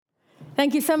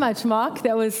Thank you so much, Mark.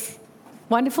 That was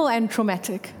wonderful and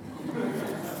traumatic.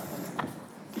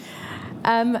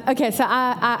 Okay, so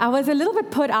I was a little bit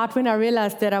put out when I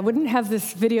realized that I wouldn't have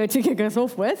this video to kick us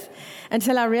off with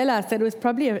until I realized that it was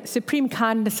probably a supreme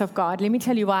kindness of God. Let me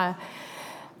tell you why.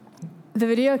 The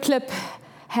video clip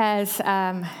has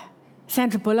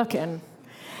Sandra Bullock in,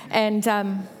 and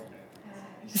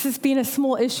this has been a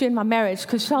small issue in my marriage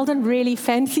because Sheldon really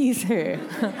fancies her.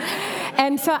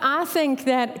 And so I think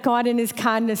that God in his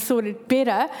kindness thought it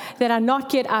better that I not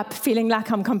get up feeling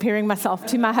like I'm comparing myself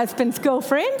to my husband's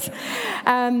girlfriend.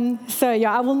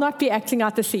 I will not be acting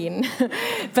out the scene.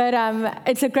 But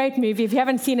it's a great movie. If you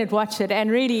haven't seen it, watch it. And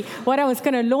really, what I was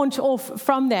going to launch off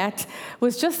from that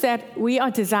was just that we are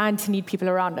designed to need people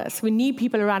around us. We need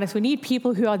people around us. We need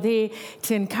people who are there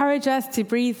to encourage us, to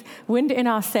breathe wind in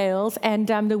our sails.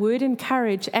 And the word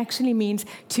encourage actually means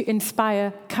to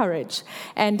inspire courage.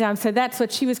 And so that's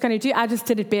what she was going to do. I just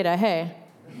did it better, hey?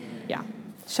 Yeah.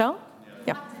 Shall?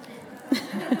 Yeah.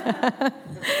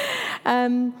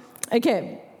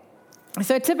 Okay.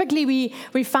 So typically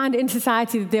we find in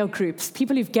society that there are groups,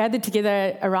 people who've gathered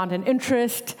together around an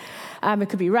interest. It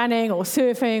could be running or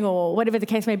surfing or whatever the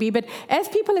case may be. But as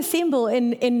people assemble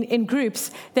in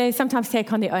groups, they sometimes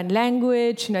take on their own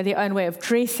language, their own way of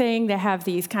dressing. They have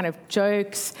these kind of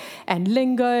jokes and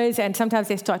lingos, and sometimes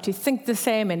they start to think the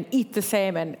same and eat the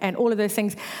same and all of those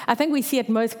things. I think we see it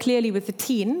most clearly with the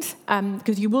teens,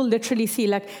 because you will literally see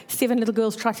like 7 little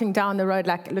girls trotting down the road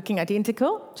like looking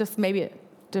identical, just maybe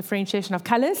differentiation of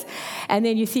colors. And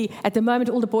then you see at the moment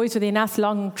all the boys with their nice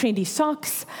long trendy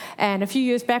socks, and a few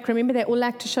years back, remember, they all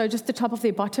like to show just the top of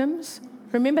their bottoms.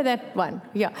 Remember that one?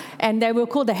 Yeah. And they were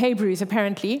called the Hebrews,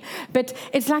 apparently. But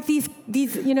it's like these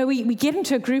we get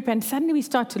into a group and suddenly we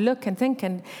start to look and think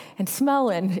and smell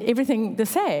and everything the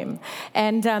same.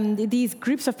 And these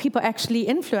groups of people actually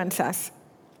influence us.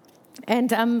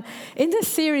 And in this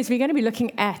series, we're going to be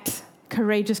looking at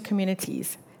courageous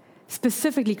communities.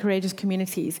 Specifically courageous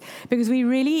communities, because we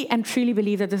really and truly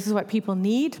believe that this is what people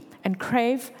need and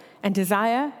crave and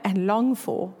desire and long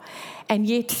for, and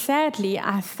yet sadly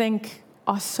I think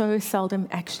are so seldom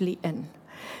actually in.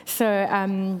 So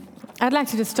I'd like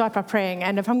to just start by praying,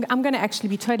 and if I'm going to actually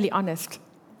be totally honest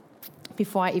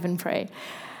before I even pray.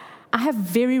 I have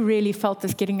very rarely felt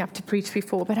this getting up to preach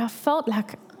before, but I felt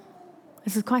like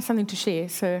this is quite something to share,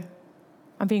 so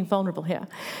I'm being vulnerable here.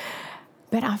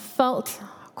 But I felt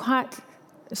quite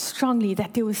strongly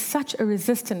that there was such a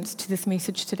resistance to this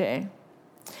message today.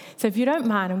 So if you don't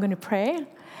mind, I'm going to pray,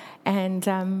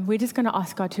 and we're just going to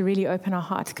ask God to really open our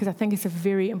hearts, because I think it's a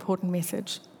very important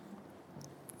message.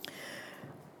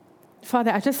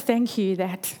 Father, I just thank you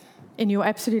that in your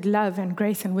absolute love and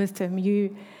grace and wisdom,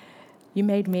 you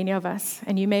made many of us,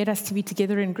 and you made us to be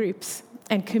together in groups.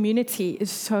 And community is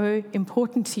so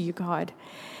important to you, God.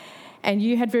 And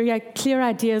you had very clear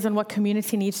ideas on what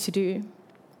community needs to do.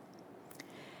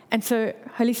 And so,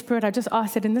 Holy Spirit, I just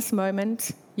ask that in this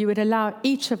moment, you would allow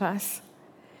each of us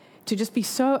to just be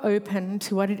so open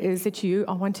to what it is that you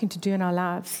are wanting to do in our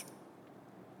lives.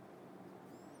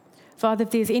 Father,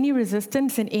 if there's any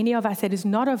resistance in any of us that is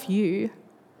not of you,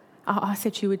 I ask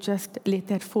that you would just let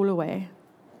that fall away.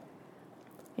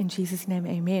 In Jesus' name,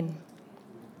 amen.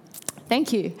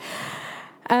 Thank you.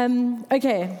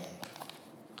 Okay.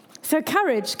 So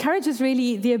courage is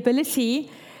really the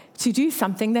ability to do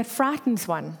something that frightens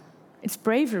one. It's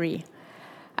bravery.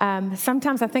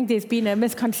 Sometimes I think there's been a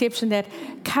misconception that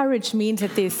courage means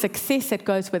that there's success that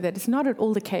goes with it. It's not at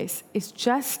all the case. It's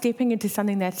just stepping into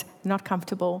something that's not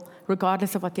comfortable,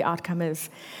 regardless of what the outcome is.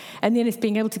 And then it's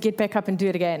being able to get back up and do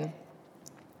it again.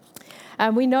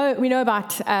 We know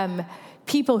about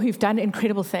people who've done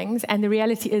incredible things, and the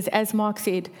reality is, as Mark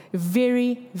said,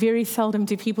 very, very seldom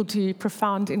do people do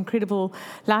profound, incredible,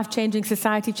 life-changing,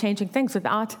 society-changing things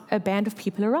without a band of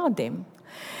people around them.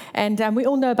 And we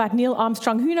all know about Neil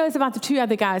Armstrong. Who knows about the 2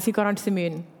 other guys who got onto the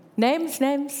moon?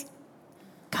 Names?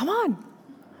 Come on.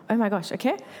 Oh my gosh,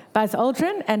 okay. Buzz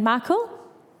Aldrin and Michael?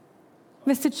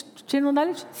 Mr. General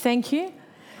Knowledge? Thank you.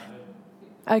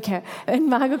 Okay, and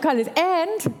Michael Collins.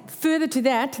 And further to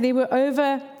that, there were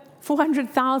over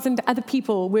 400,000 other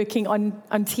people working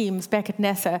on teams back at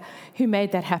NASA who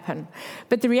made that happen.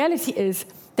 But the reality is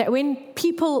that when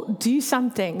people do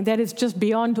something that is just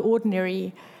beyond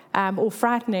ordinary or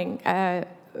frightening,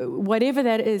 whatever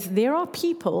that is, there are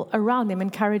people around them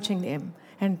encouraging them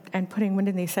and putting wind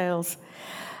in their sails.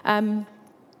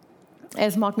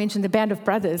 As Mark mentioned, the band of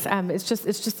brothers, it's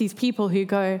just these people who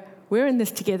go, we're in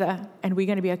this together, and we're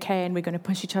going to be okay, and we're going to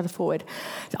push each other forward.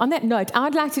 So on that note, I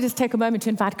would like to just take a moment to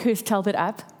invite Kirst Talbot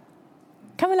up.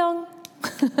 Come along.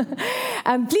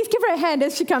 Please give her a hand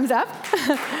as she comes up.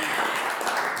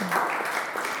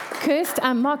 Kirst,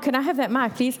 Mark, can I have that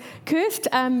mic, please? Kirst,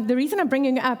 the reason I'm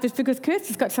bringing her up is because Kirst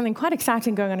has got something quite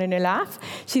exciting going on in her life.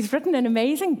 She's written an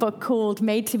amazing book called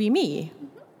Made to Be Me.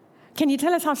 Can you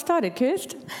tell us how it started,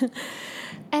 Kirst?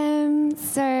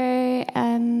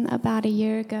 About a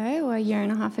year ago or a year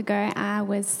and a half ago, I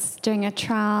was doing a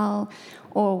trial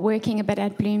or working a bit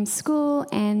at Bloom School,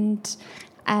 and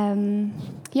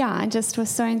I just was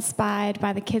so inspired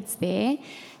by the kids there.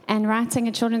 And writing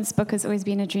a children's book has always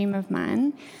been a dream of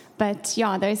mine. But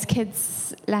those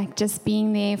kids, like just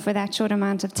being there for that short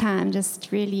amount of time,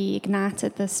 just really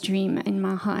ignited this dream in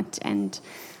my heart. And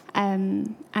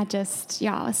I just,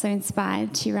 was so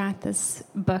inspired to write this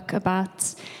book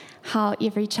about how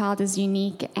every child is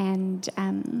unique and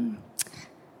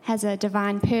has a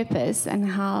divine purpose, and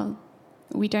how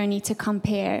we don't need to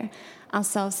compare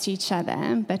ourselves to each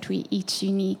other, but we're each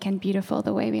unique and beautiful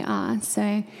the way we are.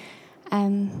 So, I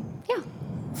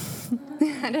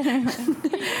don't know.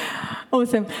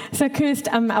 Awesome. So, Kirst,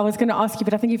 I was going to ask you,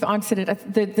 but I think you've answered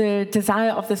it. The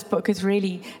desire of this book is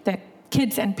really that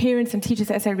kids and parents and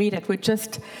teachers, as they read it, would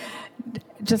just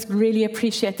really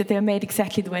appreciate that they're made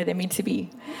exactly the way they're meant to be.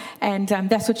 And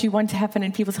that's what you want to happen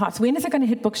in people's hearts. When is it going to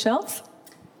hit bookshelves?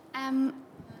 I'm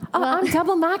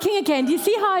double marking again. Do you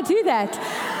see how I do that?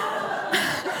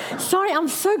 Sorry, I'm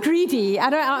so greedy.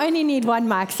 I only need one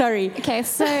mic. Sorry. Okay,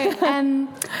 so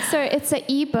it's an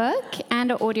ebook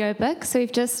and an audiobook. So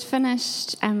we've just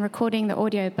finished recording the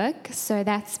audiobook. So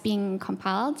that's being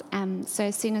compiled. So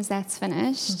as soon as that's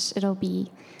finished, it'll be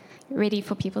ready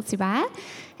for people to buy.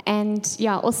 And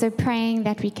also praying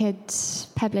that we could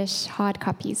publish hard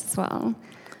copies as well.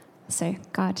 So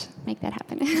God, make that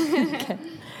happen. Okay.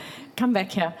 Come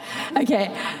back here. Okay.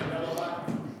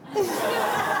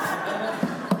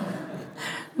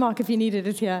 Mark, if you needed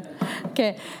it here.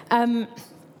 Okay.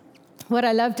 What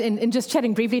I loved in just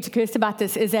chatting briefly to Kirst about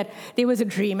this is that there was a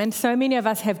dream, and so many of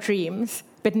us have dreams,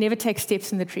 but never take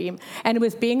steps in the dream. And it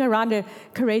was being around a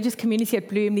courageous community at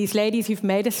Bloom, these ladies who've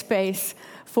made a space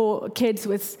for kids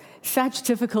with such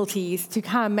difficulties to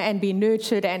come and be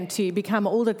nurtured and to become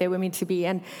all that they were meant to be.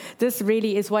 And this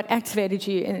really is what activated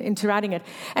you into writing it.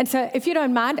 And so if you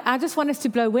don't mind, I just want us to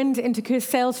blow wind into Kirst's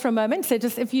sails for a moment. So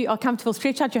just if you are comfortable,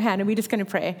 stretch out your hand and we're just going to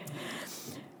pray.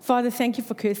 Father, thank you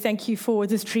for Kirst. Thank you for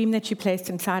this dream that you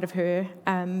placed inside of her.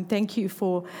 Thank you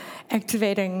for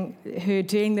activating her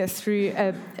doing this through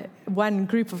one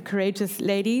group of courageous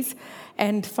ladies.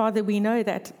 And Father, we know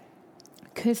that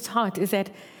Kirst's heart is that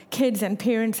kids and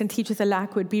parents and teachers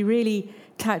alike would be really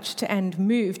touched and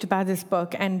moved by this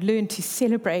book and learn to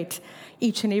celebrate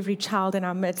each and every child in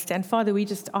our midst. And Father, we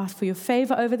just ask for your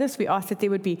favor over this. We ask that there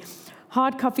would be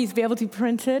hard copies be able to be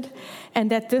printed, and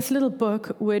that this little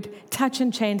book would touch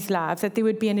and change lives, that there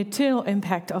would be an eternal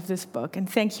impact of this book. And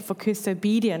thank you for Kirst's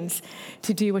obedience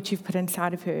to do what you've put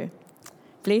inside of her.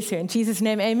 Bless her. In Jesus'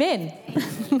 name, amen.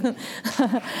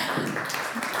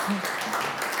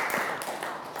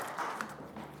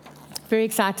 Very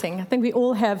exciting. I think we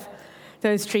all have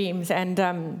those dreams,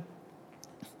 and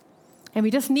we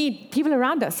just need people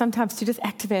around us sometimes to just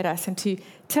activate us and to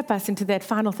tip us into that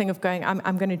final thing of going,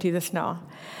 I'm going to do this now.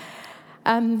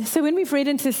 So when we've read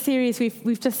into this series,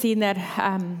 we've just seen that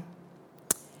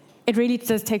it really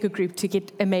does take a group to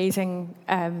get amazing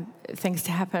things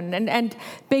to happen. And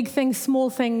big things, small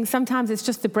things, sometimes it's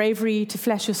just the bravery to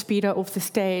flash your speedo off the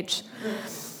stage.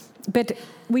 But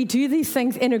we do these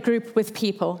things in a group with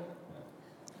people.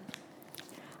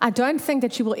 I don't think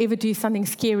that you will ever do something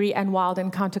scary and wild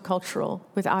and countercultural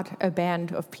without a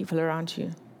band of people around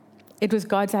you. It was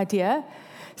God's idea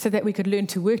so that we could learn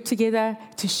to work together,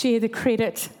 to share the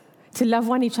credit, to love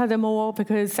one each other more,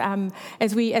 because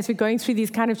as we're going through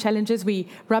these kind of challenges, we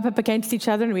rub up against each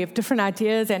other and we have different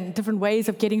ideas and different ways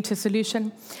of getting to a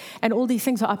solution. And all these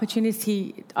things are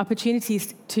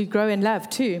opportunities to grow in love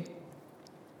too.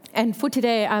 And for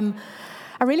today,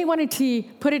 I really wanted to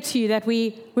put it to you that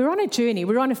we're on a journey.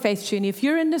 We're on a faith journey. If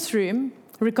you're in this room,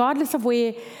 regardless of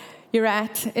where you're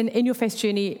at in your faith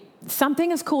journey, something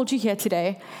has called you here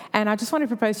today. And I just want to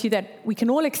propose to you that we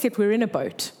can all accept we're in a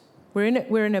boat.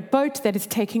 We're in a boat that is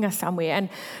taking us somewhere. And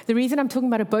the reason I'm talking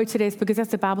about a boat today is because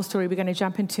that's the Bible story we're going to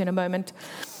jump into in a moment.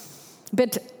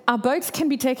 But our boats can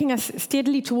be taking us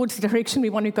steadily towards the direction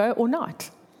we want to go or not.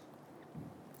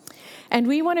 And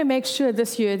we want to make sure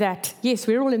this year that, yes,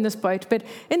 we're all in this boat, but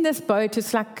in this boat,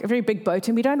 it's like a very big boat,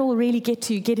 and we don't all really get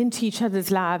into each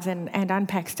other's lives and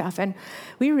unpack stuff. And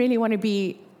we really want to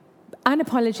be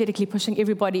unapologetically pushing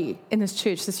everybody in this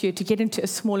church this year to get into a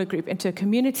smaller group, into a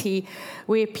community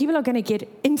where people are going to get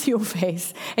into your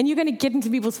face, and you're going to get into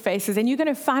people's faces, and you're going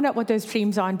to find out what those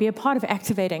dreams are and be a part of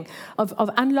activating,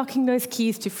 of unlocking those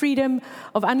keys to freedom,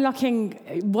 of unlocking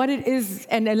what it is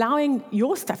and allowing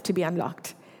your stuff to be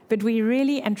unlocked. But we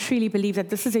really and truly believe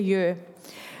that this is a year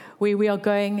where we are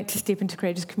going to step into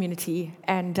courageous community,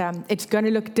 and it's going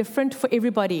to look different for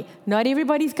everybody. Not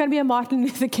everybody's going to be a Martin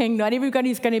Luther King. Not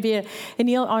everybody's going to be a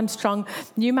Neil Armstrong.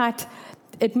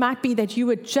 It might be that you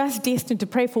were just destined to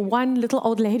pray for one little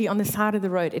old lady on the side of the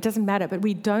road. It doesn't matter, but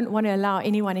we don't want to allow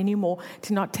anyone anymore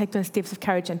to not take those steps of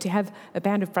courage and to have a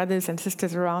band of brothers and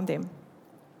sisters around them.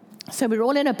 So we're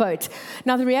all in a boat.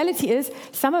 Now, the reality is,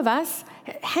 some of us,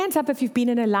 hands up if you've been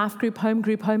in a life group,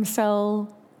 home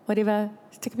cell, whatever,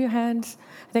 stick up your hands.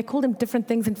 They call them different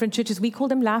things in different churches. We call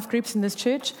them life groups in this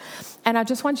church. And I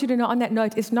just want you to know on that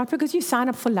note, it's not because you sign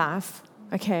up for life,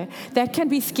 okay? That can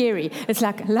be scary. It's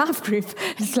like a life group.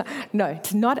 No,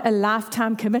 it's not a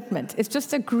lifetime commitment. It's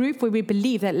just a group where we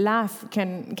believe that life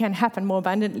can happen more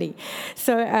abundantly.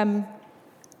 So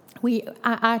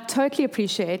I totally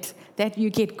appreciate that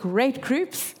you get great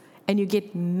groups and you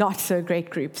get not so great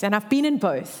groups. And I've been in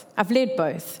both. I've led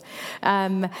both.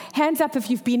 Hands up if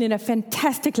you've been in a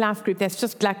fantastic life group that's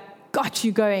just like got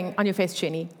you going on your faith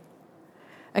journey.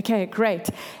 Okay, great.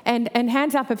 And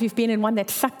hands up if you've been in one that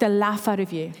sucked the life out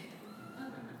of you.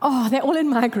 Oh, they're all in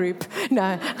my group.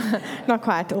 No, not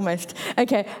quite, almost.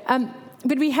 Okay,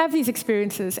 but we have these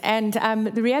experiences. And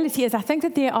the reality is I think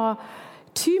that there are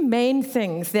two main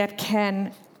things that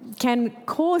can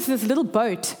cause this little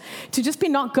boat to just be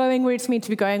not going where it's meant to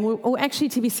be going, or actually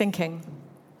to be sinking.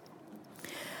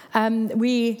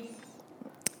 We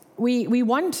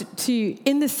want to,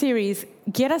 in this series,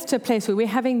 get us to a place where we're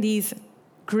having these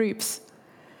groups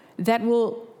that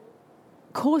will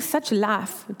cause such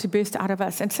life to burst out of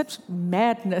us and such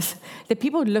madness that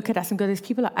people would look at us and go, these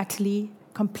people are utterly,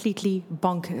 completely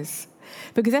bonkers.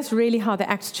 Because that's really how the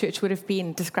Acts church would have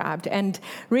been described. And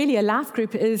really a life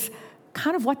group is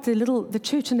kind of what the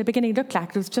church in the beginning looked like.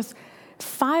 It was just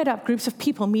fired up groups of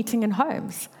people meeting in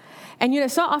homes. And,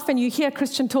 so often you hear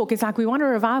Christian talk, it's like, we want a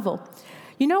revival.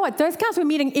 You know what? Those guys were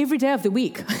meeting every day of the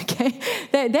week, okay?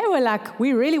 They were like,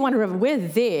 we really want a revival. We're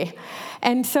there.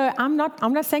 And so I'm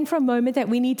not saying for a moment that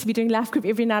we need to be doing life group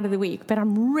every night of the week, but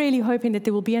I'm really hoping that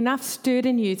there will be enough stirred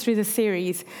in you through the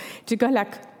series to go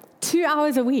like 2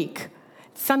 hours a week,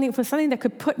 something that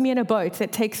could put me in a boat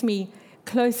that takes me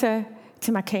closer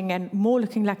to my King and more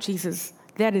looking like Jesus.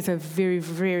 That is a very,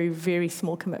 very, very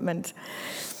small commitment.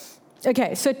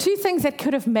 Okay, so 2 things that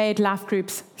could have made life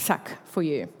groups suck for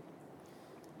you.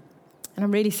 And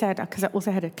I'm really sad because I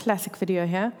also had a classic video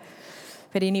here.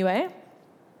 But anyway,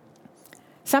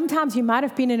 sometimes you might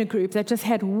have been in a group that just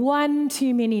had one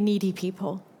too many needy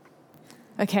people.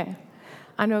 Okay,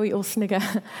 I know we all snigger.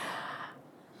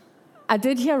 I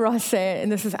did hear Ross say,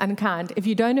 and this is unkind, if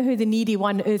you don't know who the needy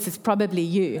one is, it's probably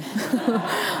you.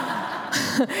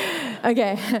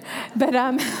 Okay,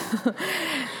 but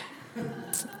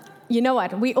you know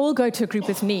what? We all go to a group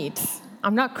with needs.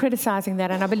 I'm not criticizing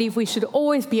that, and I believe we should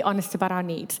always be honest about our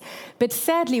needs. But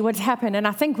sadly, what's happened, and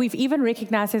I think we've even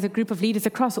recognized as a group of leaders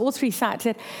across all 3 sites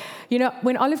that,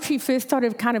 when Olive Tree first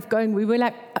started kind of going, we were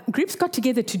like, groups got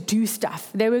together to do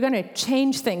stuff. They were going to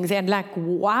change things and like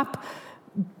wipe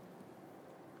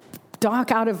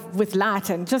dark out with light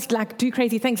and just like do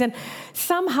crazy things. And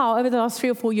somehow over the last 3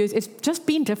 or 4 years, it's just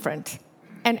been different.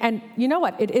 And you know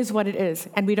what? It is what it is.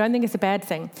 And we don't think it's a bad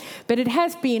thing. But it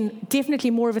has been definitely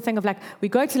more of a thing of like, we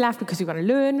go to life because we want to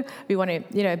learn. We want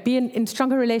to, be in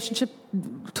stronger relationship,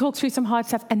 talk through some hard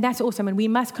stuff. And that's awesome. And we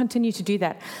must continue to do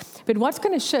that. But what's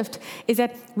going to shift is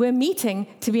that we're meeting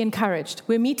to be encouraged.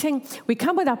 We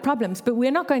come with our problems, but we're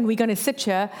not going to sit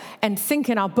here and sink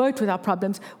in our boat with our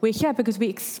problems. We're here because we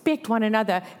expect one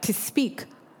another to speak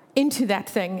into that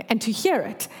thing and to hear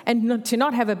it and to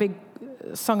not have a big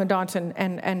song and dance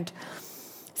and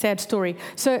sad story.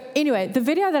 So anyway, the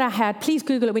video that I had, please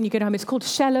Google it when you get home. It's called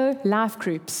Shallow Life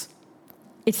Groups.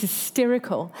 It's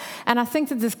hysterical. And I think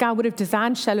that this guy would have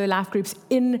designed shallow life groups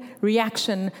in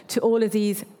reaction to all of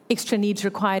these extra needs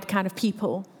required kind of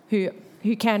people who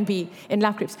can be in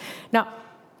life groups. Now,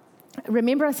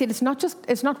 remember I said it's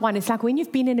not one. It's like when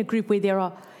you've been in a group where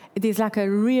there's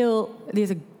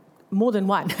more than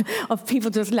one of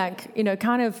people just like,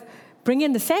 kind of bring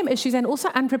in the same issues and also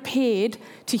unprepared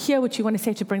to hear what you want to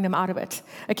say to bring them out of it.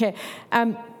 Okay.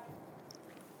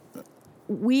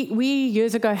 we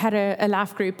years ago had a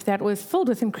life group that was filled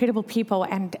with incredible people,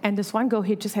 and this one girl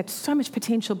who just had so much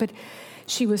potential, but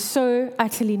she was so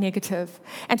utterly negative.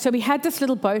 And so we had this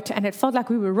little boat, and it felt like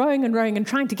we were rowing and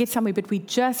trying to get somewhere, but we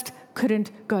just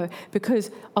couldn't go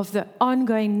because of the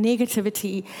ongoing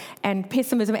negativity and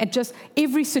pessimism, and just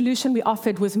every solution we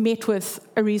offered was met with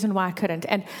a reason why I couldn't.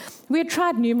 And we had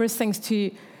tried numerous things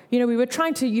to, we were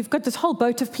trying to, you've got this whole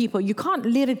boat of people. You can't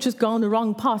let it just go on the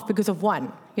wrong path because of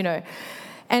one,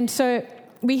 And so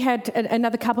we had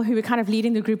another couple who were kind of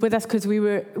leading the group with us because we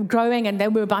were growing, and they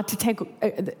were about to take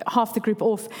half the group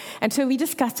off. And so we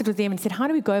discussed it with them and said, how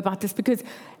do we go about this? Because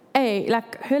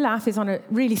her life is on a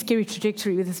really scary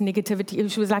trajectory with this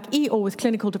negativity. She was like or with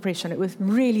clinical depression. It was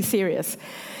really serious.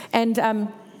 And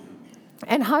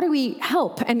how do we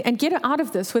help and get her out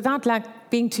of this without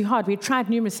being too hard? We tried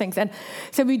numerous things. And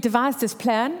so we devised this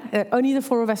plan that only the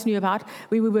four of us knew about.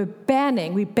 We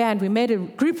made a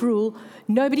group rule.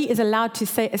 Nobody is allowed to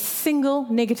say a single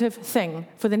negative thing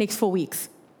for the next 4 weeks.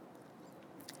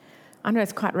 I know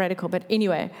it's quite radical, but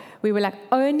anyway, we were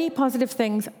only positive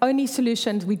things, only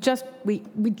solutions. We're just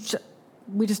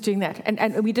doing that.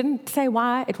 And we didn't say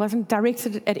why. It wasn't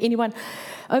directed at anyone.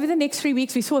 Over the next 3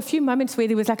 weeks, we saw a few moments where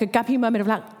there was a guppy moment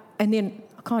of and then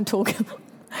I can't talk.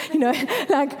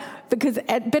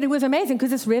 But it was amazing because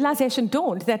this realization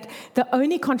dawned that the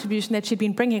only contribution that she'd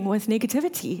been bringing was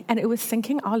negativity, and it was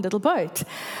sinking our little boat.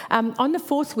 On the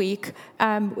fourth week,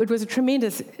 it was a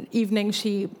tremendous evening.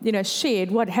 She,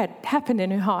 shared what had happened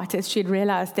in her heart as she had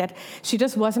realized that she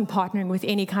just wasn't partnering with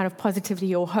any kind of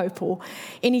positivity or hope or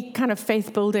any kind of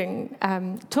faith-building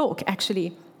talk,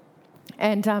 actually.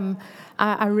 And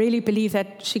I really believe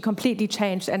that she completely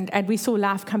changed, and we saw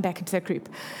life come back into that group.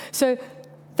 So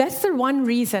that's the one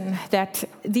reason that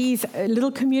these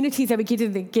little communities that we get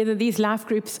together, these life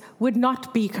groups, would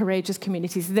not be courageous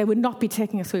communities. They would not be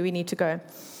taking us where we need to go.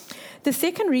 The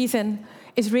second reason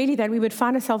is really that we would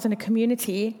find ourselves in a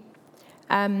community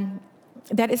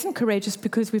that isn't courageous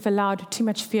because we've allowed too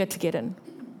much fear to get in.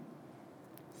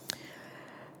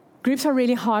 Groups are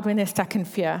really hard when they're stuck in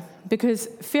fear because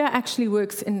fear actually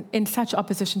works in such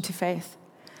opposition to faith.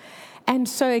 And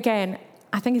so again,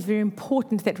 I think it's very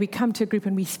important that we come to a group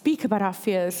and we speak about our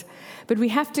fears, but we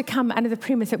have to come under the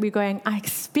premise that we're going, I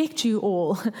expect you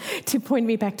all to point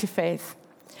me back to faith.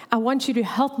 I want you to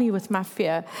help me with my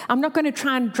fear. I'm not going to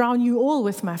try and drown you all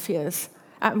with my fears.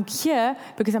 I'm here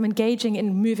because I'm engaging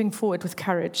in moving forward with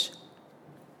courage.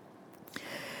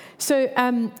 So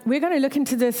we're going to look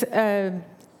into this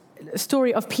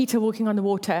story of Peter walking on the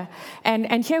water.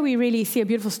 And here we really see a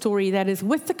beautiful story that is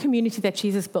with the community that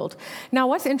Jesus built. Now,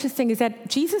 what's interesting is that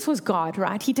Jesus was God,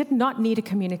 right? He did not need a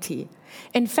community.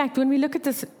 In fact, when we look at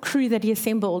this crew that he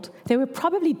assembled, they were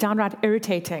probably downright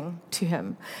irritating to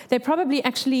him. They probably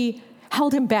actually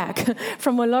held him back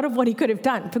from a lot of what he could have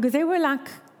done because they were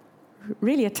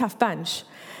really a tough bunch.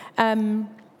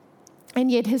 And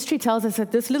yet history tells us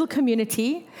that this little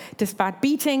community, despite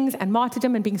beatings and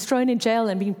martyrdom and being thrown in jail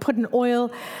and being put in oil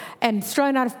and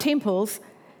thrown out of temples,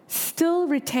 still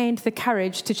retained the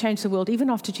courage to change the world even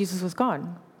after Jesus was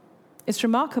gone. It's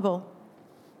remarkable.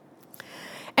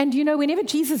 And whenever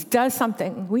Jesus does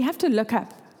something, we have to look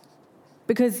up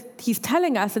because he's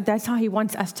telling us that that's how he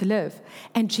wants us to live.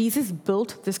 And Jesus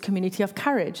built this community of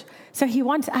courage. So he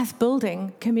wants us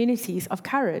building communities of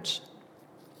courage.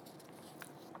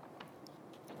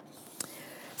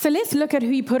 So let's look at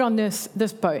who he put on this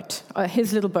boat, or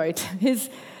his little boat, his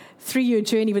 3-year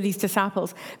journey with these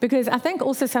disciples. Because I think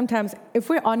also sometimes, if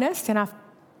we're honest, and I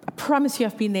promise you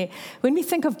I've been there, when we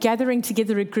think of gathering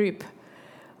together a group,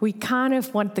 we kind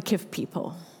of want the KIF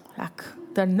people,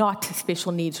 the not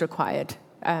special needs required,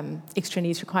 extra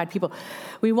needs required people.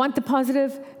 We want the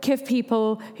positive KIF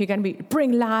people who are going to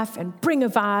bring life and bring a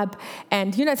vibe.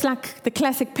 And, it's like the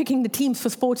classic picking the teams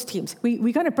for sports teams.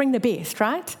 We're going to bring the best,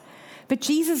 right? But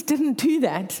Jesus didn't do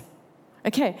that.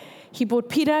 Okay, he brought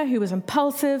Peter, who was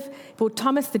impulsive. He brought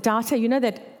Thomas, the doubter.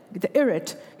 that the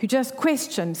irrit, who just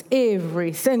questions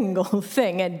every single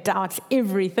thing and doubts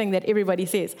everything that everybody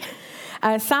says.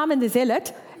 Simon the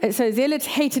zealot. So zealots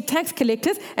hated tax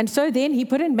collectors, and so then he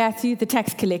put in Matthew, the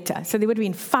tax collector. So there would have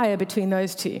been fire between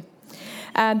those two.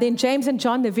 Then James and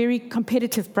John, the very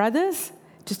competitive brothers,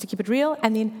 just to keep it real.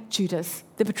 And then Judas,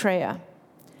 the betrayer.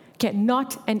 Okay,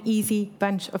 not an easy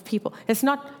bunch of people. It's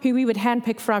not who we would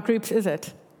handpick for our groups, is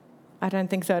it? I don't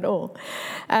think so at all.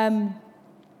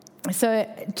 So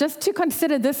just to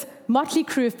consider this motley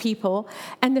crew of people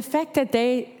and the fact that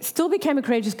they still became a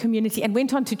courageous community and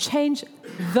went on to change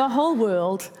the whole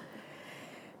world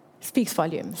speaks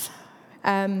volumes.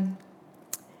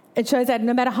 It shows that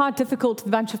no matter how difficult the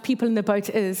bunch of people in the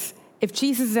boat is, if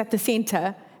Jesus is at the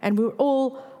center and we're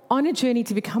all on a journey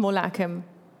to become more like him,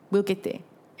 we'll get there.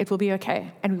 It will be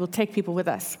okay, and we will take people with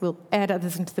us. We'll add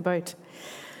others into the boat.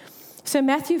 So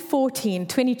Matthew 14,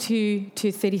 22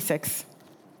 to 36.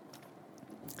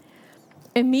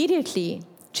 Immediately,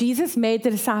 Jesus made the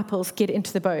disciples get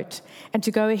into the boat and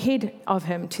to go ahead of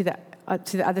him to the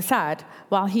other side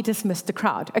while he dismissed the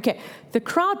crowd. Okay, the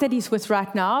crowd that he's with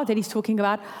right now, that he's talking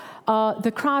about,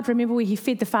 the crowd, remember, where he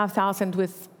fed the 5,000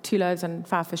 with 2 loaves and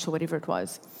 5 fish or whatever it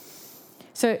was.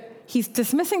 So he's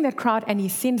dismissing that crowd, and he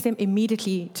sends them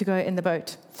immediately to go in the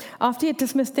boat. After he had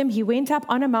dismissed them, he went up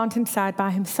on a mountainside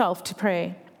by himself to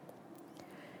pray.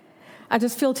 I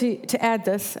just feel to add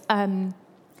this.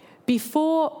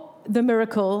 Before the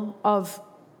miracle of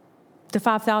the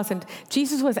 5,000,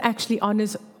 Jesus was actually on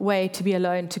his way to be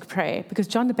alone to pray because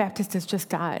John the Baptist had just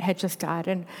died.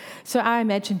 And so I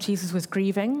imagine Jesus was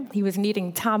grieving. He was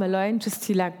needing time alone just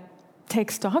to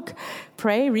take stock,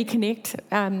 pray,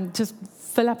 reconnect, just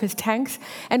fill up his tanks.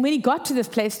 And when he got to this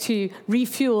place to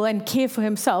refuel and care for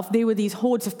himself, there were these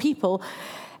hordes of people.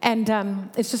 And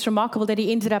it's just remarkable that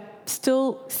he ended up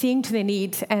still seeing to their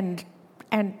needs and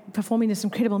performing this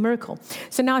incredible miracle.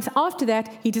 So now it's after that,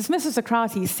 he dismisses the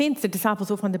crowd, he sends the disciples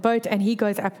off on the boat, and he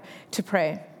goes up to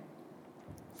pray.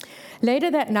 Later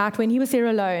that night, when he was there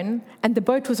alone, and the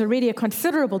boat was already a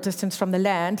considerable distance from the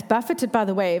land, buffeted by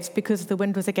the waves because the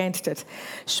wind was against it,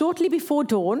 shortly before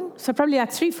dawn, so probably like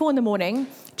 3-4 in the morning,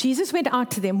 Jesus went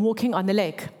out to them walking on the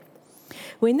lake.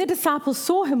 When the disciples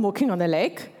saw him walking on the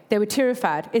lake, they were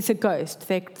terrified. It's a ghost,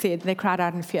 they said. They cried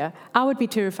out in fear. I would be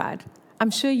terrified.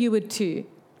 I'm sure you would too.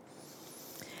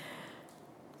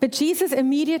 But Jesus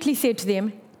immediately said to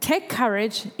them, "Take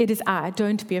courage, it is I,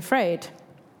 don't be afraid."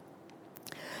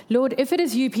 "Lord, if it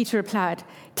is you," Peter replied,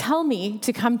 "tell me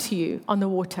to come to you on the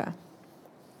water."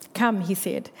 "Come," he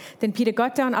said. Then Peter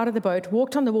got down out of the boat,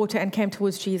 walked on the water, and came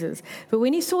towards Jesus. But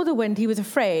when he saw the wind, he was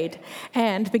afraid,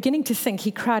 and beginning to sink,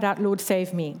 he cried out, "Lord,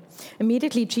 save me."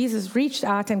 Immediately Jesus reached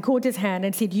out and caught his hand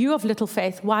and said, "You of little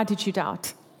faith, why did you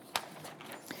doubt?"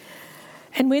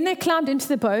 And when they climbed into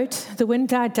the boat, the wind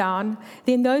died down.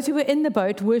 Then those who were in the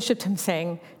boat worshipped him,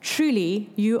 saying,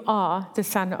 "Truly, you are the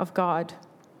Son of God."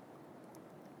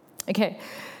 Okay,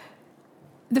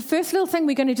 the first little thing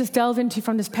we're going to just delve into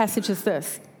from this passage is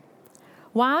this.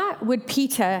 Why would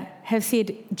Peter have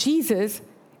said, "Jesus,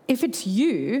 if it's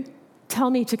you, tell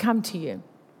me to come to you"?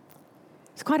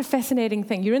 It's quite a fascinating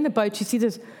thing. You're in the boat, you see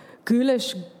this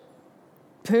ghoulish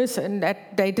person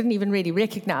that they didn't even really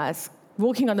recognize,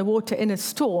 walking on the water in a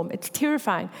storm. It's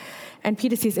terrifying. And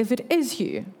Peter says, "If it is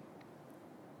you,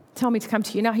 tell me to come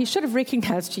to you." Now, he should have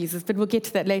recognized Jesus, but we'll get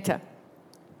to that later.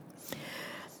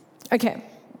 Okay,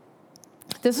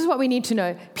 this is what we need to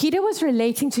know. Peter was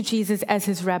relating to Jesus as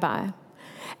his rabbi.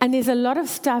 And there's a lot of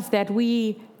stuff that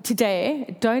we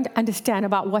today don't understand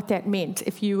about what that meant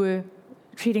if you were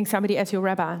treating somebody as your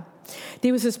rabbi.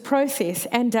 There was this process,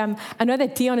 and I know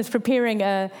that Dion is preparing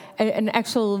an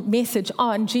actual message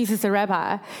on Jesus the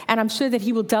Rabbi, and I'm sure that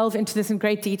he will delve into this in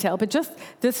great detail, but just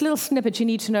this little snippet you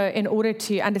need to know in order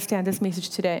to understand this message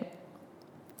today.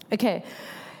 Okay,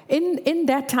 in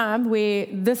that time where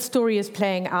this story is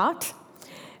playing out,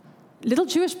 little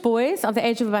Jewish boys of the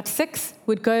age of about 6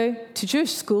 would go to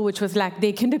Jewish school, which was like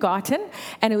their kindergarten,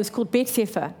 and it was called Bet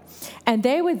Sefer. And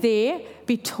they would there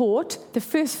be taught the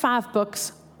first 5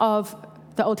 books of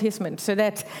the Old Testament. So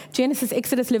that's Genesis,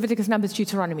 Exodus, Leviticus, Numbers,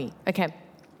 Deuteronomy. Okay.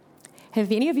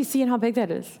 Have any of you seen how big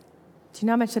that is? Do you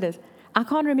know how much it is? I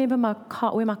can't remember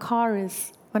where my car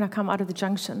is when I come out of the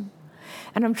junction.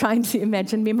 And I'm trying to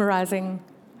imagine memorizing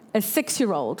a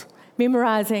 6-year-old,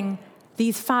 memorizing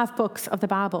these 5 books of the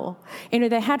Bible. You know,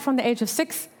 they had from the age of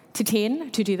 6 to 10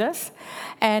 to do this.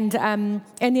 And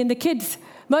then the kids,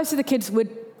 most of the kids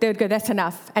would go, "That's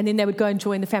enough," and then they would go and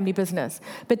join the family business.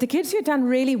 But the kids who had done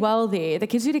really well there, the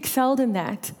kids who'd excelled in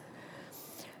that,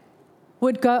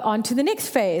 would go on to the next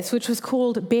phase, which was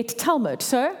called Bet Talmud.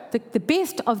 So the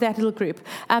best of that little group.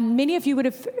 Many of you would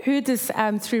have heard this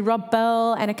through Rob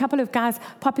Bell, and a couple of guys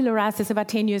popularized this about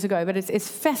 10 years ago, but it's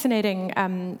fascinating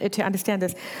to understand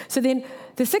this. So then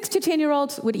the 6 to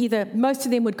 10-year-olds would most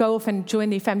of them would go off and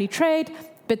join their family trade,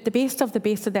 but the best of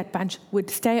that bunch would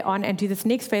stay on and do this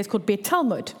next phase called Bet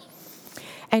Talmud.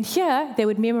 And here they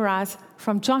would memorize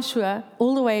from Joshua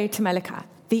all the way to Malachi,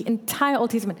 the entire Old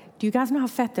Testament. Do you guys know how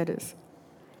fat that is?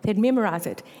 They'd memorize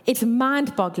it. It's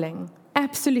mind-boggling,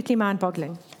 absolutely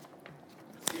mind-boggling.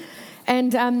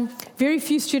 And very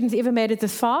few students ever made it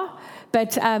this far,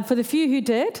 but for the few who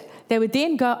did, they would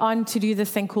then go on to do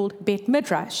this thing called Bet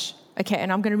Midrash. Okay,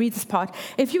 and I'm going to read this part.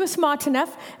 If you were smart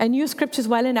enough and knew scriptures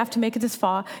well enough to make it this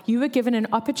far, you were given an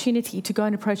opportunity to go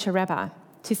and approach a rabbi.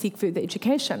 to seek further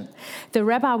education. The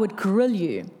rabbi would grill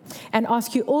you and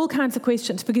ask you all kinds of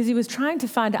questions because he was trying to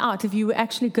find out if you were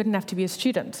actually good enough to be a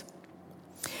student.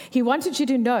 He wanted you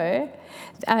to know,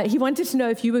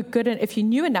 if you were good and if you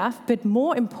knew enough, but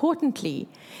more importantly,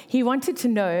 he wanted to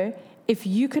know if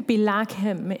you could be like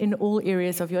him in all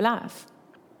areas of your life.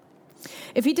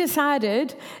 If he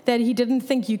decided that he didn't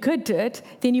think you could do it,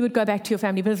 then you would go back to your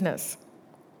family business.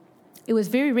 It was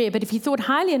very rare, but if he thought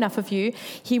highly enough of you,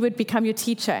 he would become your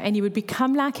teacher, and you would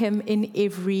become like him in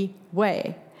every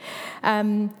way.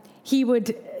 You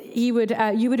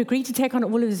would agree to take on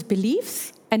all of his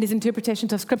beliefs and his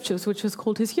interpretations of scriptures, which was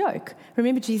called his yoke.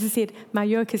 Remember, Jesus said, "My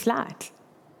yoke is light."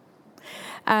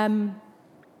 And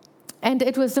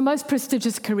it was the most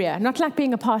prestigious career, not like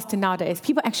being a pastor nowadays.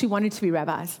 People actually wanted to be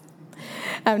rabbis.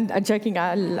 I'm joking.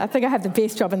 I think I have the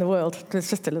best job in the world. It's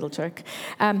just a little joke.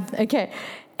 Okay.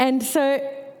 And so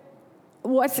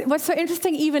what's so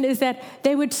interesting even is that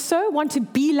they would so want to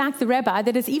be like the rabbi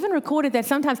that it's even recorded that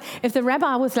sometimes if the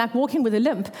rabbi was like walking with a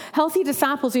limp, healthy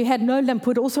disciples who had no limp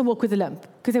would also walk with a limp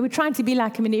because they were trying to be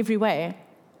like him in every way.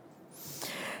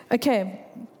 Okay.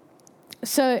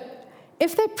 So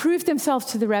if they proved themselves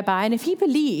to the rabbi and if he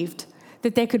believed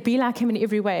that they could be like him in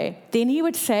every way, then he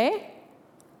would say,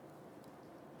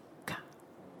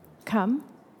 Come,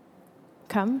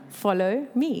 follow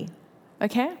me,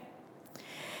 okay?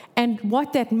 And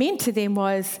what that meant to them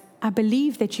was, I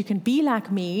believe that you can be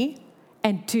like me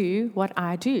and do what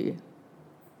I do.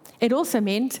 It also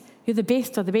meant you're the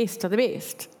best of the best of the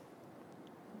best.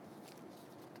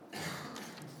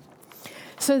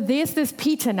 So there's this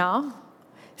Peter now,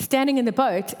 standing in the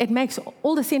boat. It makes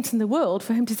all the sense in the world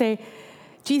for him to say,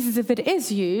 Jesus, if it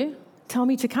is you, tell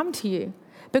me to come to you.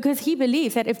 Because he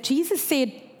believes that if Jesus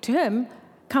said to him,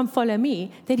 come follow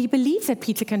me, that he believes that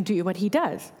Peter can do what he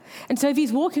does. And so if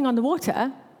he's walking on the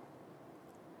water,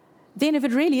 then if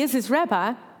it really is his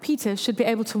rabbi, Peter should be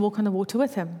able to walk on the water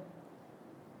with him.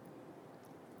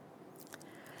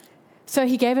 So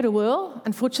he gave it a whirl.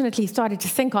 Unfortunately, he started to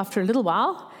sink after a little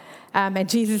while. And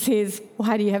Jesus says,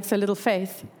 why do you have so little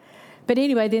faith? But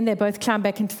anyway, then they both climb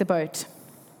back into the boat.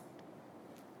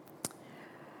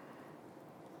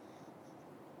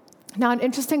 Now, an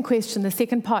interesting question, the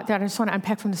second part that I just want to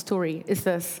unpack from the story is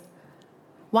this.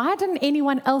 Why didn't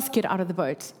anyone else get out of the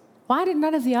boat? Why did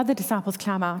none of the other disciples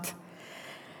climb out?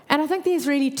 And I think there's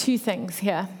really two things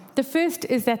here. The first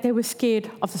is that they were scared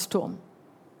of the storm.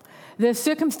 The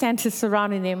circumstances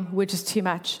surrounding them were just too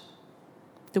much.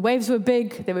 The waves were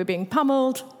big, they were being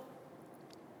pummeled.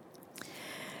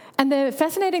 And the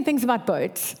fascinating things about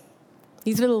boats,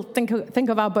 these little, think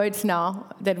of our boats now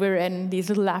that we're in, these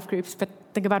little life groups, but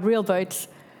think about real boats,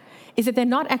 is that they're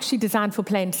not actually designed for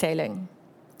plain sailing.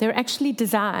 They're actually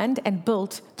designed and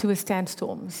built to withstand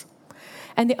storms.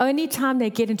 And the only time they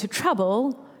get into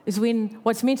trouble is when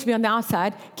what's meant to be on the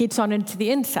outside gets on into the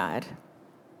inside.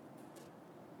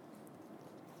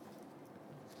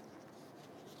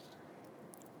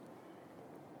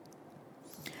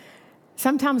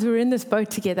 Sometimes we're in this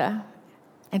boat together,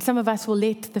 and some of us will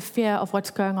let the fear of what's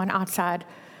going on outside,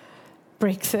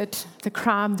 Brexit, the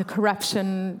crime, the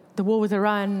corruption, the war with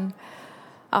Iran,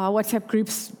 WhatsApp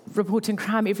groups reporting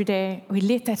crime every day, we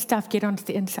let that stuff get onto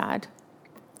the inside,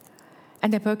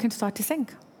 and the boat can start to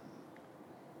sink.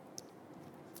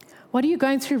 What are you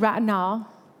going through right now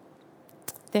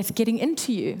that's getting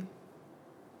into you?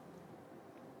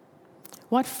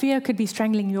 What fear could be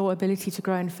strangling your ability to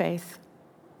grow in faith?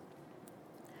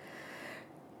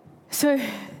 So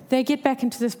they get back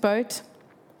into this boat.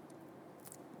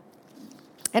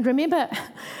 And remember,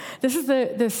 this is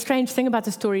the strange thing about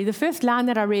the story. The first line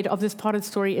that I read of this part of the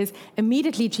story is,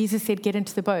 immediately Jesus said, get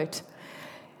into the boat.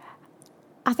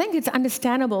 I think it's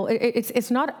understandable. It's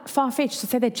not far-fetched to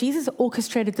say that Jesus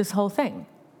orchestrated this whole thing.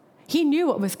 He knew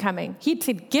what was coming. He'd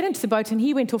said, get into the boat, and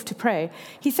he went off to pray.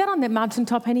 He sat on the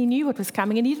mountaintop, and he knew what was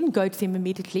coming, and he didn't go to them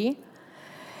immediately.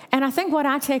 And I think what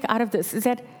I take out of this is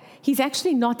that he's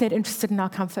actually not that interested in our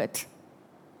comfort.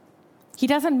 He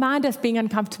doesn't mind us being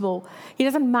uncomfortable. He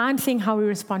doesn't mind seeing how we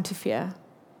respond to fear.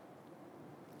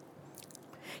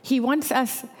 He wants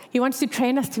to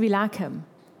train us to be like him.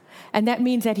 And that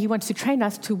means that he wants to train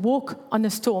us to walk on the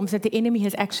storms that the enemy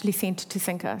has actually sent to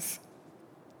sink us.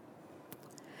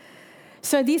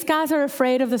 So these guys are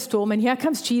afraid of the storm, and here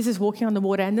comes Jesus walking on the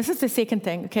water. And this is the second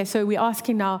thing. Okay, so we're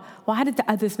asking now, why did the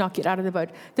others not get out of the boat?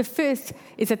 The first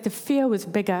is that the fear was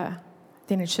bigger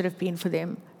than it should have been for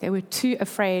them. They were too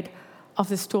afraid of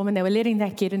the storm, and they were letting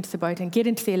that get into the boat and get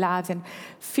into their lives. And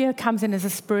fear comes in as a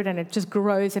spirit, and it just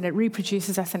grows, and it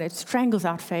reproduces us, and it strangles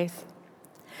out faith.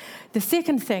 The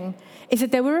second thing is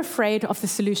that they were afraid of the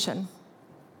solution.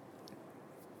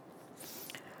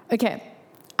 okay,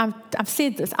 I've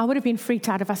said this. I would have been freaked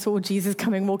out if I saw Jesus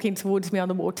walking towards me on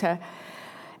the water.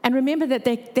 And remember that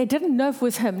they didn't know if it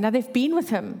was him. Now, they've been with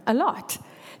him a lot.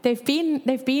 They've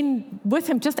been with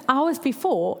him just hours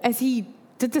before as he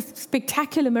did this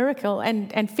spectacular miracle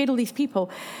and fed all these people.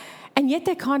 And yet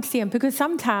they can't see him, because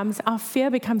sometimes our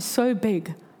fear becomes so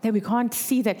big that we can't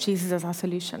see that Jesus is our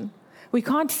solution. We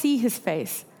can't see his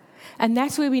face. And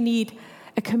that's where we need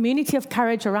a community of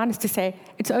courage around us to say,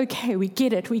 it's okay, we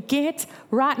get it. We get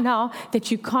right now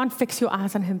that you can't fix your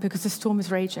eyes on him because the storm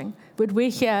is raging. But we're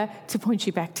here to point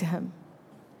you back to him.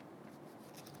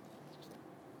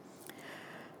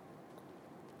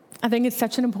 I think it's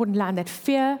such an important line that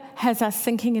fear has us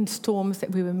sinking in storms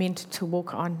that we were meant to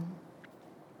walk on.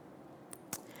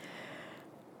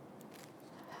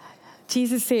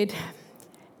 Jesus said,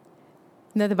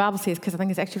 no, the Bible says, because I think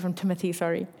it's actually from Timothy,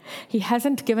 sorry. He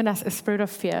hasn't given us a spirit of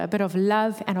fear, but of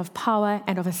love and of power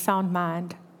and of a sound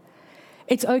mind.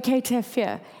 It's okay to have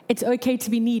fear. It's okay to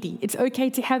be needy. It's okay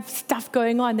to have stuff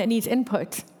going on that needs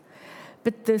input.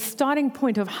 But the starting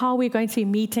point of how we're going to be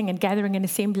meeting and gathering and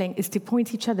assembling is to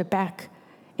point each other back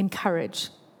in courage,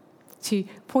 to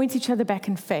point each other back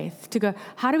in faith, to go,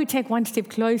 how do we take one step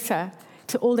closer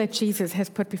to all that Jesus has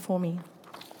put before me?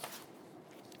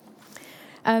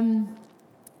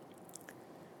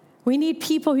 We need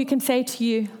people who can say to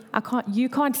you, you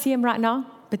can't see him right now,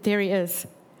 but there he is.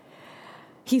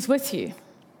 He's with you.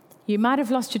 You might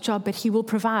have lost your job, but he will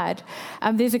provide.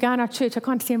 There's a guy in our church, I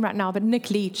can't see him right now, but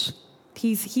Nick Leach.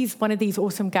 He's one of these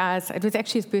awesome guys. It was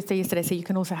actually his birthday yesterday, so you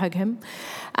can also hug him.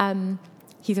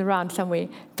 He's around somewhere.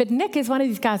 But Nick is one of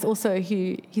these guys also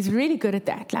he's really good at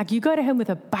that. Like, you go to him with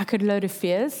a bucket load of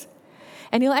fears,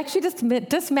 and he'll actually just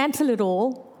dismantle it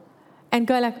all and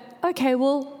go like, okay,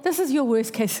 well, this is your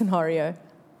worst case scenario.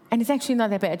 And it's actually not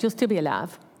that bad. You'll still be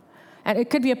alive. And it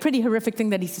could be a pretty horrific thing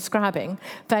that he's describing,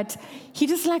 but he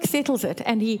just settles it.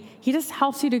 And he just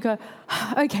helps you to go,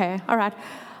 okay, all right,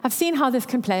 I've seen how this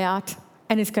can play out,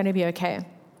 and it's going to be okay.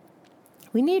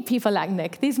 We need people like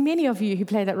Nick. There's many of you who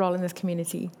play that role in this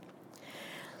community.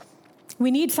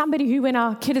 We need somebody who, when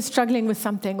our kid is struggling with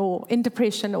something or in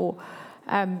depression or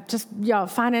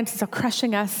finances are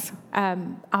crushing us,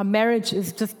 our marriage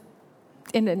is just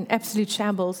in an absolute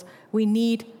shambles, we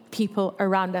need people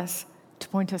around us to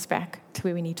point us back to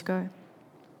where we need to go.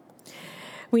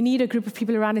 We need a group of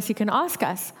people around us who can ask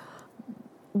us,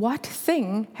 what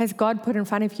thing has God put in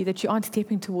front of you that you aren't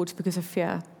stepping towards because of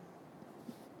fear?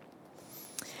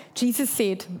 Jesus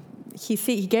said,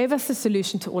 he gave us the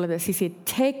solution to all of this. He said,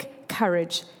 take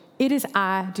courage. It is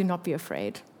I, do not be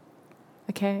afraid.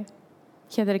 Okay?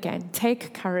 Hear that again.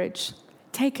 Take courage.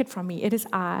 Take it from me. It is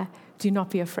I. Do not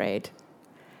be afraid.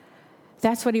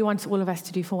 That's what he wants all of us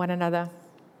to do for one another.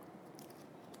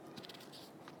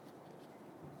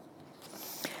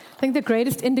 I think the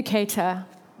greatest indicator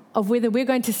of whether we're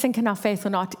going to sink in our faith or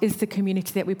not is the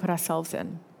community that we put ourselves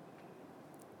in.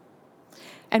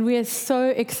 And we are so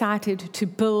excited to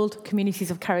build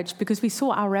communities of courage because we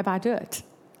saw our rabbi do it.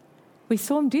 We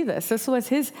saw him do this. This was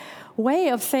his way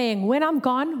of saying, when I'm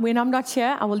gone, when I'm not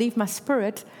here, I will leave my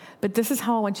spirit, but this is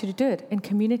how I want you to do it, in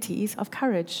communities of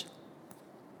courage.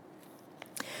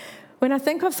 When I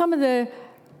think of some of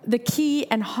the key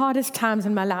and hardest times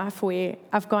in my life where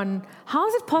I've gone, how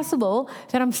is it possible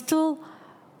that I'm still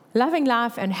loving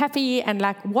life and happy, and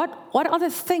what are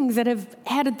the things that have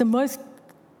added the most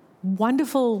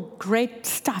wonderful, great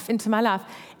stuff into my life?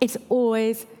 It's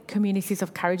always communities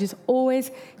of courage. It's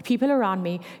always people around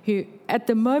me who, at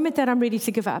the moment that I'm ready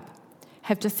to give up,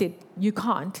 have just said, you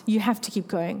can't. You have to keep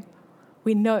going.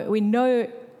 We know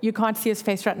you can't see his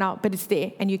face right now, but it's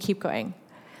there, and you keep going.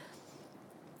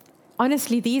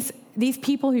 Honestly, these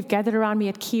people who've gathered around me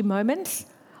at key moments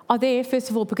are there, first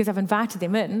of all, because I've invited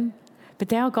them in, but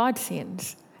they are God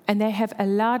sent, and they have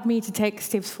allowed me to take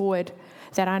steps forward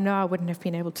that I know I wouldn't have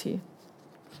been able to.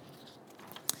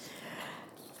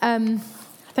 I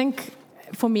think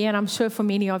for me, and I'm sure for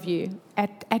many of you,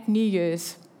 at New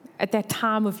Year's, at that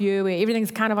time of year where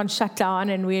everything's kind of on shutdown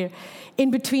and we're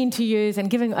in between 2 years and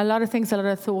giving a lot of things a lot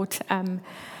of thought,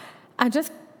 I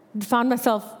just found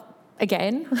myself,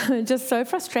 again, just so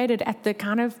frustrated at the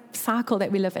kind of cycle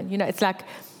that we live in. You know, it's like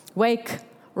wake,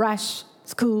 rush,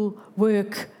 school,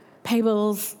 work, pay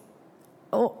bills,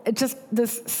 or just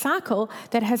this cycle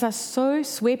that has us so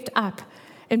swept up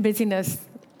in busyness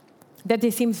that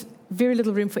there seems very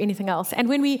little room for anything else. And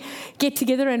when we get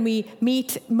together and we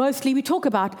meet, mostly we talk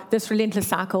about this relentless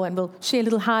cycle, and we'll share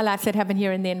little highlights that happen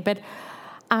here and then. But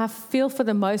I feel for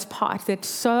the most part that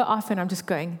so often I'm just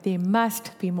going, there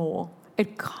must be more.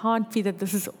 It can't be that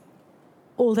this is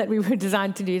all that we were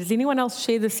designed to do. Does anyone else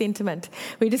share the sentiment?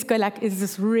 We just go like, is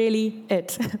this really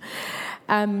it?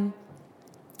 And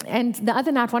the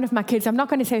other night, one of my kids, I'm not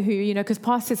going to say who, because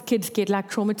pastors' kids get like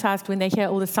traumatized when they hear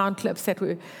all the sound clips that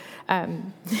were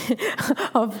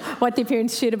of what their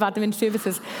parents shared about them in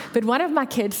services. But one of my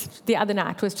kids the other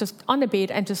night was just on the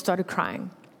bed and just started crying.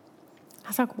 I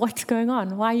was like, what's going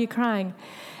on? Why are you crying?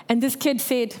 And this kid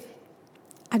said,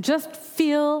 I just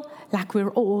feel like we're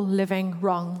all living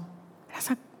wrong. I was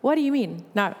like, what do you mean?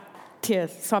 No,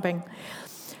 tears, sobbing.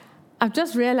 I've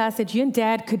just realized that you and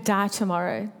Dad could die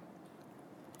tomorrow.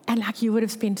 And like you would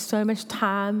have spent so much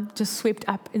time just swept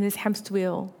up in this hamster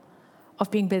wheel of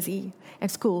being busy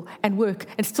and school and work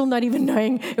and still not even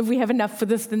knowing if we have enough for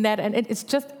this and that. And it's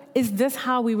just, is this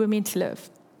how we were meant to live?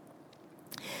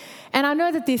 And I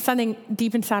know that there's something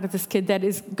deep inside of this kid that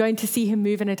is going to see him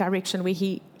move in a direction where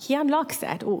he unlocks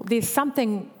that, or there's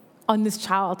something on this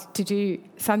child to do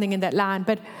something in that line.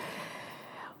 But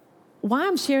why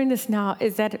I'm sharing this now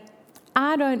is that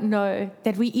I don't know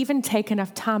that we even take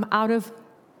enough time out of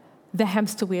the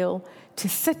hamster wheel to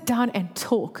sit down and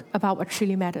talk about what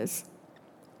truly matters.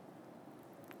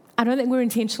 I don't think we're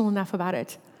intentional enough about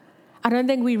it. I don't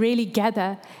think we really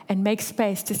gather and make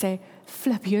space to say,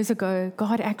 flip, years ago,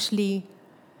 God actually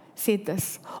said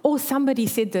this, or somebody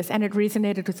said this, and it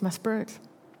resonated with my spirit.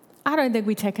 I don't think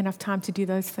we take enough time to do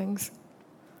those things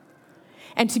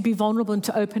and to be vulnerable and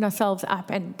to open ourselves up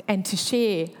and to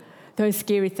share those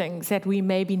scary things that we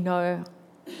maybe know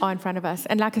are in front of us.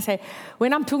 And like I say,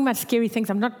 when I'm talking about scary things,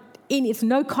 it's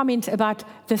no comment about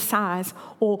the size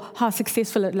or how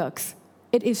successful it looks.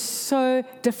 It is so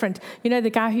different.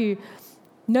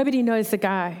 Nobody knows the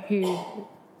guy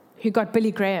who got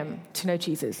Billy Graham to know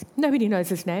Jesus. Nobody knows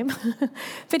his name.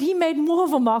 But he made more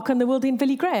of a mark on the world than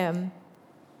Billy Graham.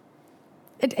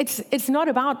 It's not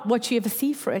about what you ever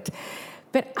see for it.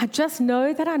 But I just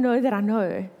know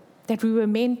that we were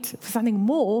meant for something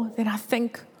more than I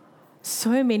think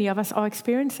so many of us are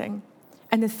experiencing.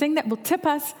 And the thing that will tip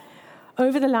us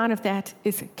over the line of that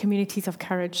is communities of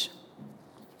courage.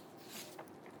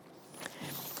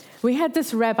 We had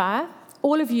this rabbi.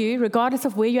 All of you, regardless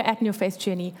of where you're at in your faith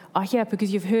journey, are here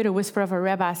because you've heard a whisper of a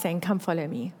rabbi saying, come follow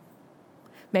me.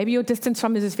 Maybe your distance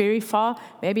from it is very far.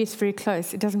 Maybe it's very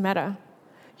close. It doesn't matter.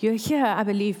 You're here, I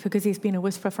believe, because there's been a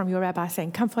whisper from your rabbi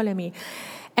saying, come follow me.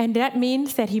 And that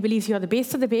means that he believes you're the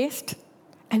best of the best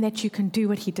and that you can do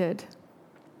what he did.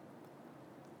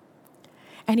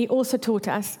 And he also taught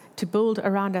us to build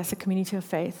around us a community of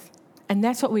faith. And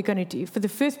that's what we're going to do. For the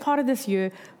first part of this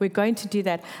year, we're going to do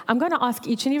that. I'm going to ask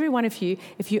each and every one of you,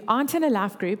 if you aren't in a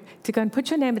life group, to go and put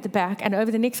your name at the back. And over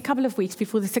the next couple of weeks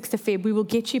before the 6th of February, we will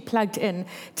get you plugged in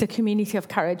to Community of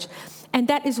Courage. And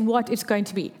that is what it's going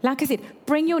to be. Like I said,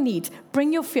 bring your needs,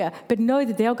 bring your fear, but know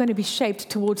that they are going to be shaped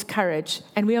towards courage.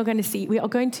 And we are going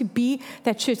to be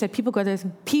that church that people go, those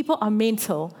people are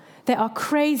mental. They are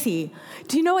crazy.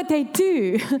 Do you know what they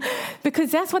do?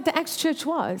 Because that's what the Acts Church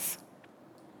was.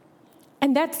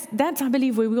 And that's, I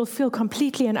believe, where we'll feel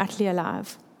completely and utterly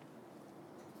alive.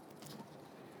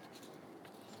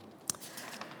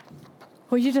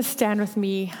 Will you just stand with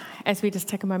me as we just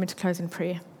take a moment to close in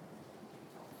prayer?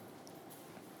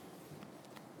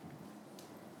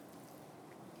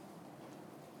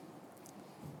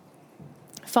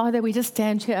 Father, we just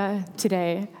stand here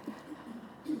today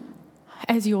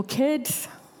as your kids.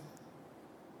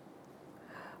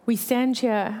 We stand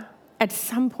here at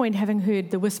some point having heard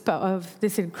the whisper of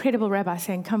this incredible rabbi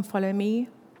saying, come follow me.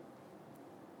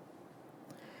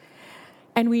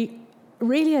 And we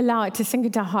really allow it to sink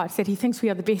into our hearts that he thinks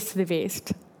we are the best of the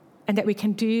best and that we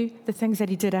can do the things that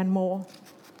he did and more.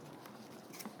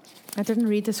 I didn't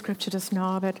read the scripture just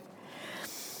now, but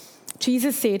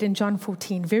Jesus said in John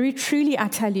 14, very truly I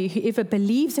tell you, whoever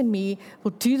believes in me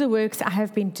will do the works I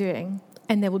have been doing,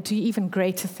 and they will do even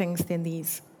greater things than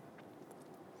these.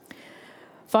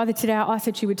 Father, today I ask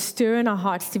that you would stir in our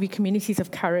hearts to be communities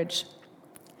of courage,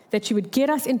 that you would get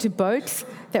us into boats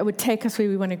that would take us where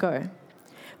we want to go,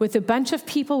 with a bunch of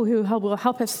people who will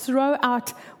help us throw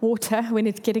out water when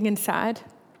it's getting inside,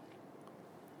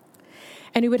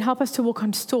 and who would help us to walk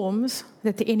on storms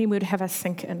that the enemy would have us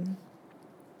sink in.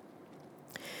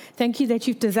 Thank you that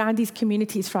you've designed these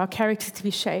communities for our characters to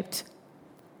be shaped,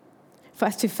 for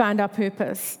us to find our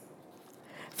purpose,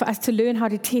 for us to learn how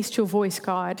to test your voice,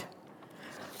 God,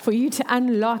 for you to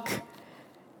unlock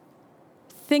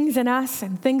things in us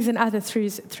and things in others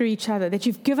through each other, that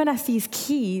you've given us these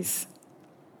keys,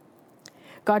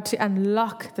 God, to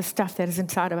unlock the stuff that is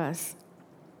inside of us.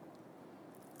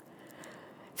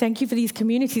 Thank you for these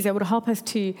communities that would help us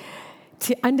to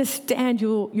to understand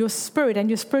your spirit and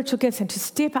your spiritual gifts and to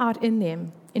step out in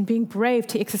them, in being brave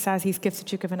to exercise these gifts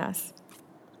that you've given us.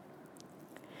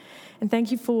 And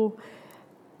thank you for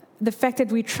the fact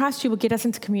that we trust you will get us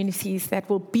into communities that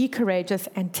will be courageous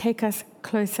and take us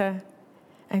closer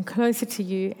and closer to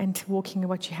you and to walking in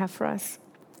what you have for us.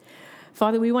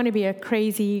 Father, we want to be a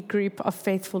crazy group of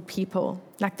faithful people,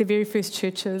 like the very first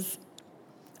churches,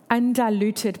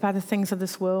 undiluted by the things of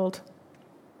this world,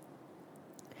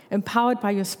 empowered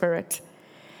by your Spirit,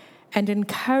 and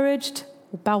encouraged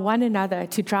by one another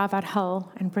to drive out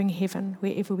hell and bring heaven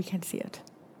wherever we can see it.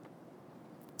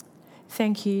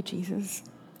 Thank you, Jesus.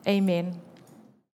 Amen.